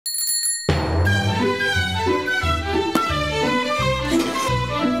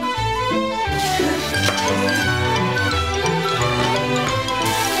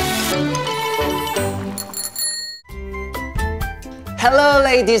Hello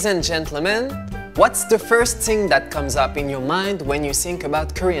ladies and gentlemen! What's the first thing that comes up in your mind when you think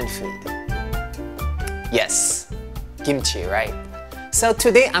about Korean food? Yes, kimchi, right? So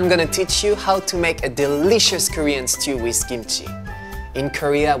today I'm gonna teach you how to make a delicious Korean stew with kimchi. In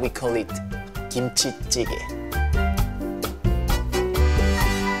Korea we call it 김치찌개.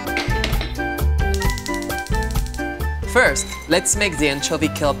 First, let's make the anchovy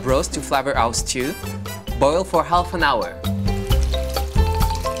kelp roast to flavor our stew. Boil for half an hour.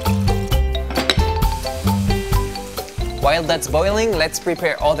 While that's boiling, let's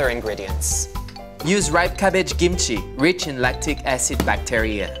prepare other ingredients. Use ripe cabbage kimchi, rich in lactic acid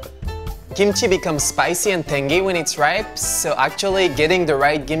bacteria. Kimchi becomes spicy and tangy when it's ripe, so actually getting the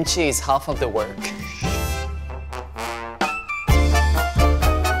right kimchi is half of the work.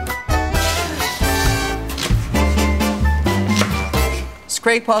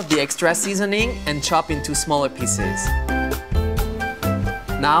 Scrape off the extra seasoning and chop into smaller pieces.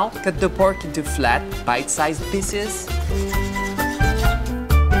 Now, cut the pork into flat, bite-sized pieces.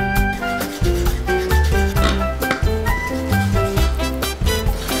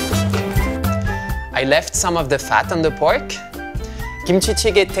 I left some of the fat on the pork.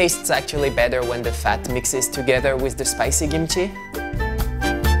 Kimchi찌개 tastes actually better when the fat mixes together with the spicy kimchi.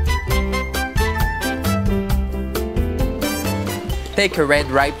 Take a red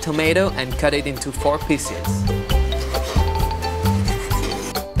ripe tomato and cut it into 4 pieces.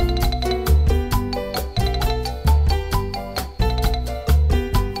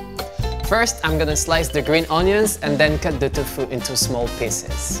 First, I'm gonna slice the green onions and then cut the tofu into small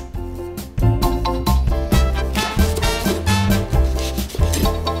pieces.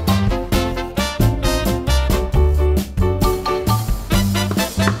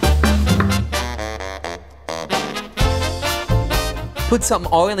 Put some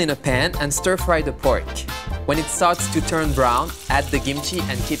oil in a pan and stir-fry the pork. When it starts to turn brown, add the kimchi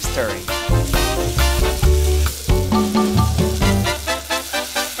and keep stirring.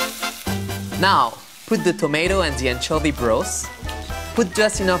 Now, put the tomato and the anchovy broth. Put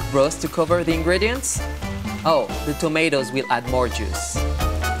just enough broth to cover the ingredients. Oh, the tomatoes will add more juice.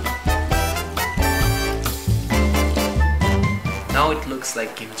 Now it looks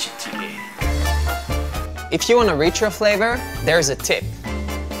like kimchi찌개. If you want a richer flavor, there's a tip.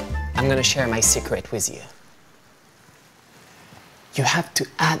 I'm gonna share my secret with you. You have to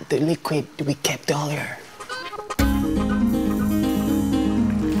add the liquid we kept earlier.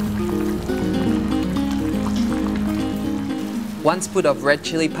 One spoon of red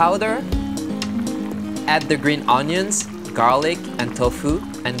chili powder. Add the green onions, garlic, and tofu,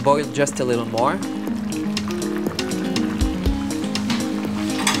 and boil just a little more.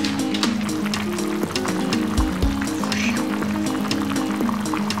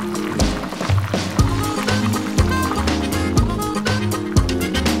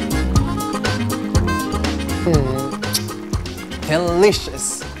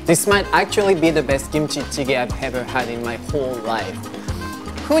 Delicious! This might actually be the best kimchi찌개 I've ever had in my whole life.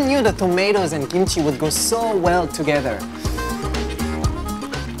 Who knew the tomatoes and kimchi would go so well together?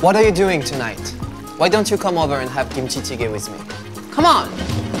 What are you doing tonight? Why don't you come over and have kimchi찌개 with me? Come on!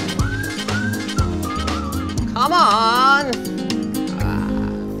 Come on!